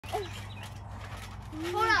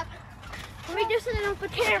Hold up. Let me do something off the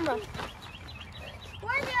camera.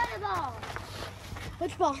 Where's the other ball?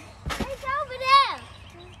 Which ball? It's over there.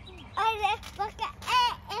 Look at it.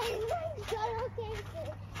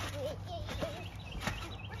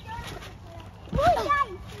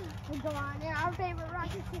 We go on there, our favorite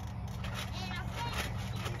rocket.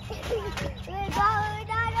 We're going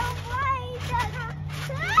on a plane.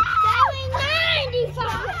 Going 95.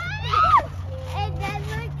 And then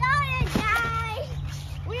we're gonna die.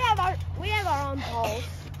 We have our own balls.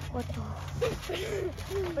 What the?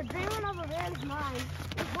 The green one over there is mine.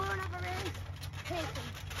 The blue one over there is Casey.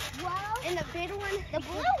 Well, And the big one, the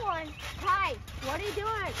blue one. Kai, what are you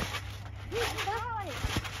doing?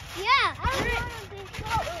 Yeah.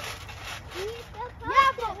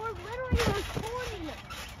 Yeah, but we're literally recording it.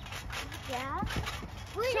 Yeah.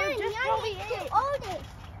 We're So doing just youngest throw to it. oldest.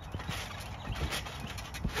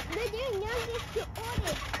 We're doing youngest to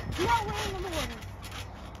oldest. No, we're in the morning.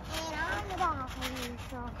 And I'm the bathroom,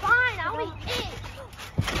 so. Fine, I'll be it.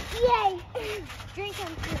 Yay! Drink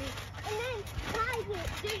some tea. And then Kai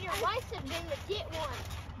gets. Dude, your wife's a big get one.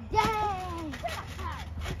 Dang!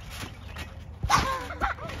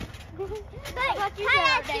 I got you Kai the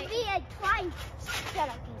has other to day. be a twice. Shut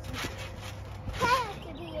up, Casey. Kai has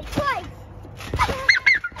to be a twice.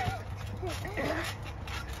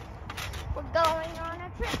 We're going on a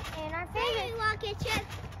trip in our Baby favorite. rocket ship.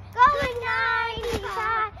 Going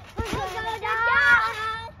 95. We're gonna die.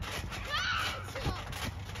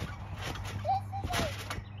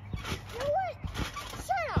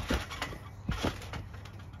 Shut up.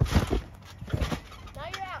 Now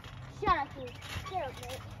you're out. Shut up, you. Shut up,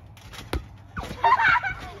 mate.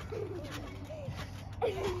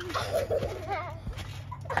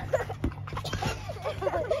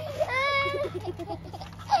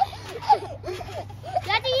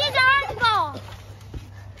 You have to use your arm ball.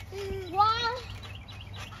 One.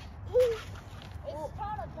 It's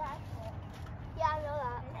called a dad ball. Yeah, I know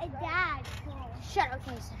that. A dad ball. Shut up,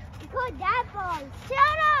 Casey. It's called dad ball.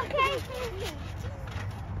 Shut up, Casey.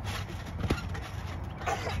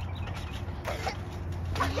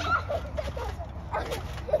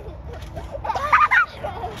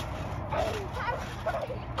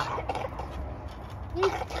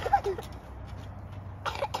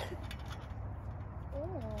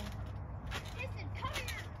 Jason, come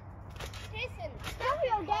here. Jason, Stop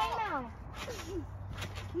your game now.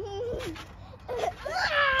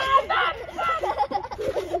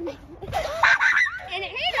 and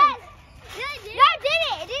it hit him. No, it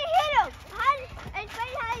didn't. It didn't hit him. It's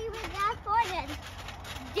funny how you went that far then.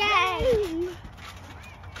 Dang.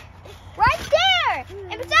 Right there.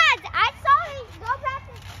 And besides, I saw him go back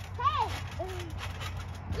his head.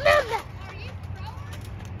 Are you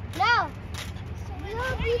No. You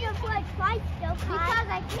don't need to play twice though, because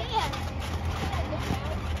I can.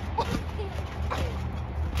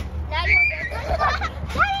 Now you'll get That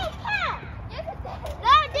didn't count.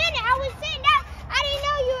 No, it didn't. I was sitting down. I didn't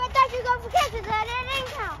know you. I thought you were going for catches. That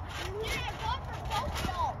didn't count.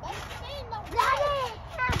 That didn't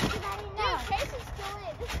count because I didn't know. Casey's still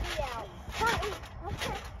in. This is me out.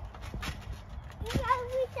 Okay. We got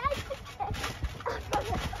research.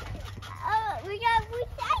 We got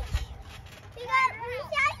research. We got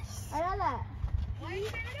research. I know that. Why are you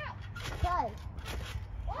turning it up? Because.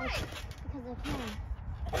 Why? Because I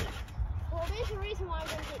can. Well, there's a reason why I'm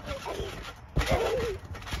going to get this.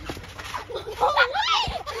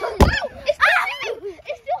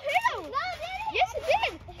 It still hit him. No, it didn't. Yes, it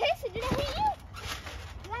did. Casey, did it hit you?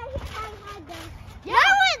 Yeah.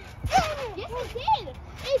 Yes, it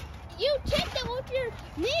did. You kicked it with your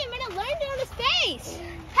knee and it landed on his face.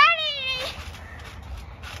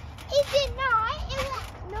 It did not.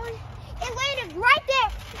 It landed right there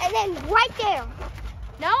and then right there.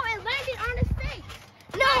 No, it landed on his face.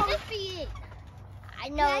 No. Just be it. I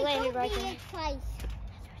know it landed right there. Twice.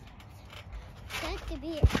 That's to be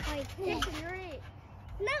it twice. Jason, you're it.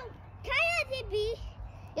 No, Kaya did be.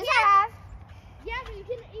 Yes, I have. Yeah, but you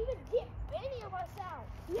can even get any of us out.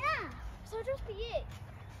 Yeah. So just be it.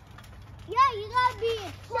 Yeah, you gotta be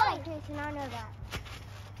it twice. Jason, I know that.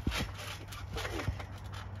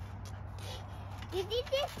 You did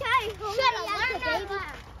this time. Shut up, learn how to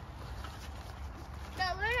laugh. No,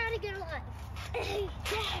 learn how to get alive.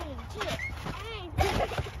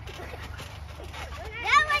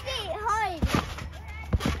 That was it hard.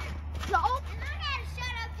 So, Learn how to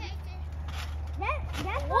shut up, Jason.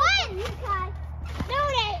 That's what you guys. No,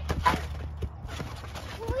 that.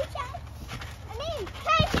 I mean,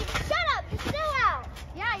 Casey, shut up. You're still out.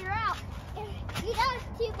 yeah, you're out. You got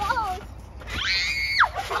 2 balls.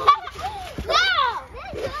 No!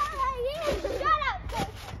 That's not how you shut up,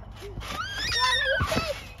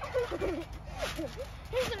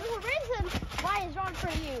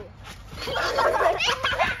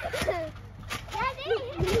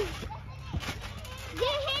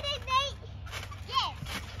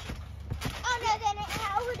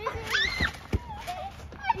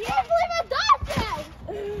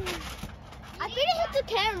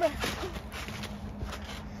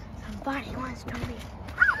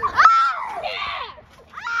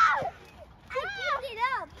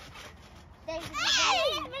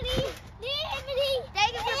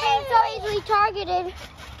 targeted.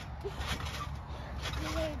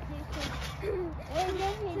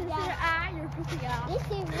 This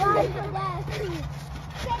is right for that.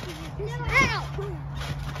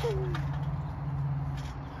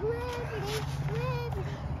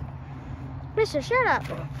 Mister, shut up.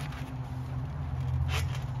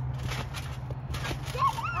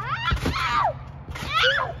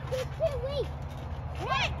 He's too weak.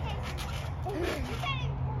 What? You can't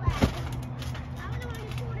even pull out. I'm the one who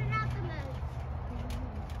pulled it out the most.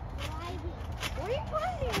 What are you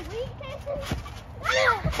pulling? Weak cases? No,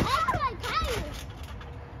 that's my tire.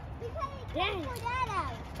 Because you can't pull that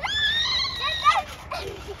out.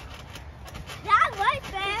 That was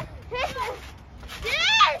fair.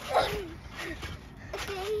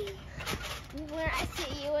 When I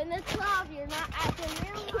see you in the club, you're not acting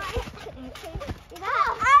real nice.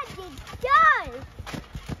 I did done.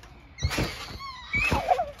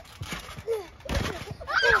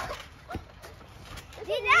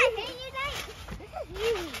 Did I hit you, Nate? This is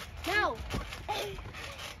you. No. I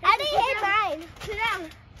didn't hit mine. Sit down.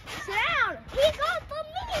 Sit down. He got for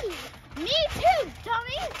me. Me too,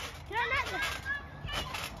 dummy. You're not.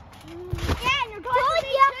 Yeah, you're going to me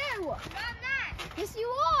too. No, I'm not. Yes, you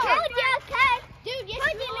are. Told you, okay. Dude, yes,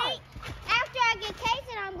 Told you you, are. Nate. After I get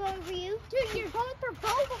tasted, I'm going for you. Dude, you're going for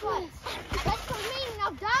both of us. That's the meaning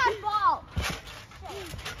of dodgeball.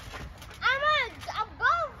 I'm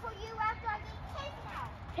going for you after I get tasted out.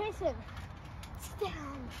 Jason, sit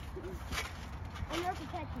down. I'm going to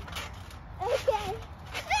protect you. Okay.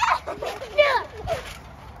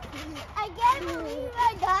 I can't believe I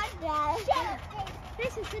got that. Shut up.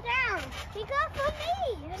 Jason, sit down. He got for me.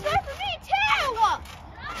 It's not for me too. No, I'm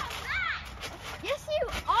not. Yes, you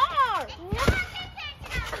are. No, I'm getting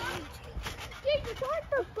tasted out. Dude, you're going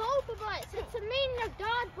for both of us. It's the meaning of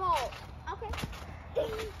dodgeball. Okay.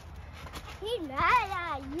 He's mad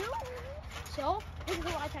at you. So, this is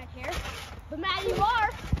what I attack here. The madder you are,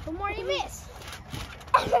 the more you miss.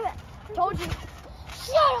 Told you.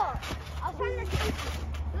 Shut up. I'll turn this into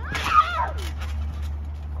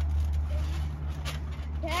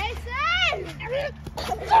Jason!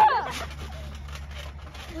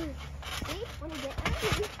 See? When you get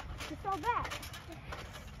angry, you throw back.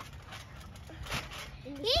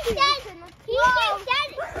 He said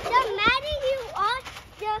the madder you are,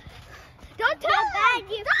 Don't tell bad him!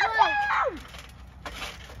 you Don't feel. tell him!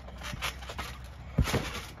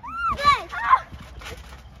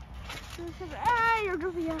 Hey, you're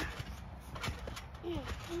goofy.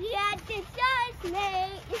 You had to touch me.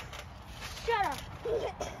 Shut up.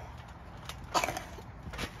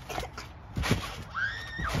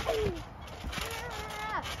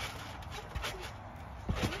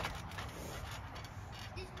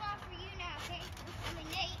 This ball for you now, okay? I mean,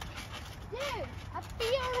 Nate. Dude, I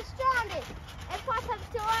feel restronded. And plus I'm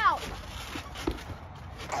still out.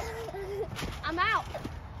 I'm out.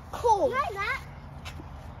 Cool. No, I'm not.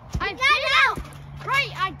 I'm Not out.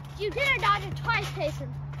 Right, you didn't dodge it twice,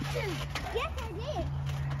 Jason. Yes, I did.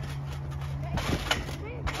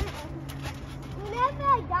 Whenever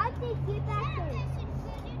I dodged it, get back in.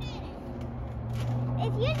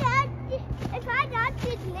 If I dodged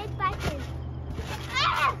it, get back in.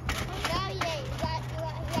 Ah! No, you ain't. You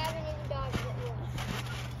haven't even dodged it once.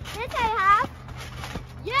 Yes, I have.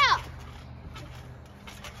 Yeah.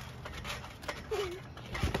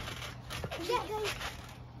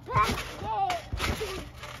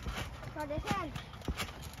 For this hand.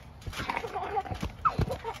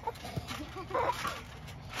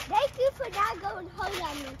 Thank you for not going hard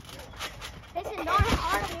on me. Listen, don't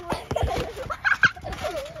hard on me.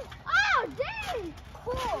 Oh, dang.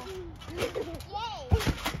 Cool. Yay.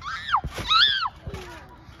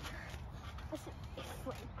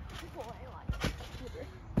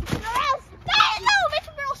 No, make a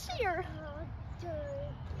girl see her.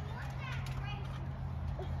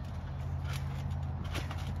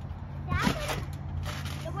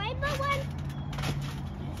 The rainbow one?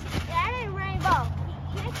 That ain't rainbow.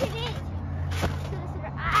 Yes, it is.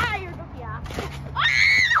 Ah, you're goofy.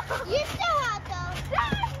 You still out though. No,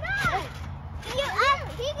 I'm not.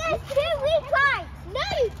 He gets 2 retries. No,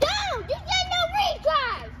 you don't. You get no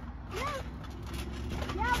retries. No.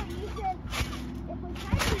 Yeah, but you said if we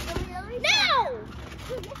try to do it, really No.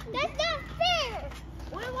 That's not fair.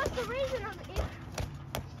 What's the reason of it?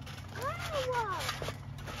 Oh,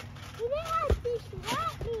 you didn't have to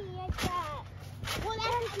slap me like that. Well,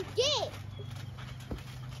 that's what you did.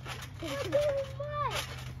 You're doing what?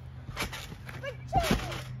 For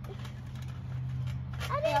cheating.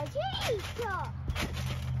 I didn't cheat.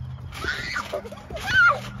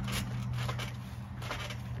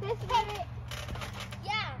 This hit it.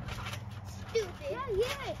 Yeah. Stupid. Yeah,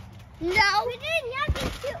 yeah. No. We didn't have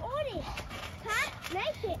to on it. Can't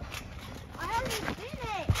make it. I already did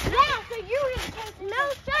it. Yeah. So you're in Casey. No,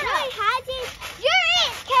 shut up. No, he hasn't. You're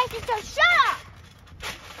in, Casey, so shut up.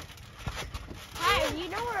 Hey, you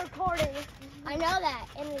know we're recording. I know that.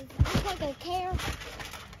 And I'm taking care.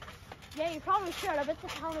 Yeah, you probably should. I bet the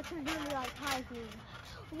comments are doing me like ties me.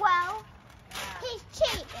 Well, he's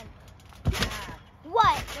cheating.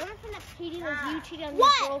 What? The only thing that's cheating is you cheating on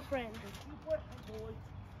What? your girlfriend.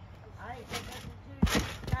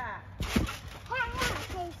 Ha ha,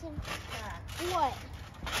 Casey. What?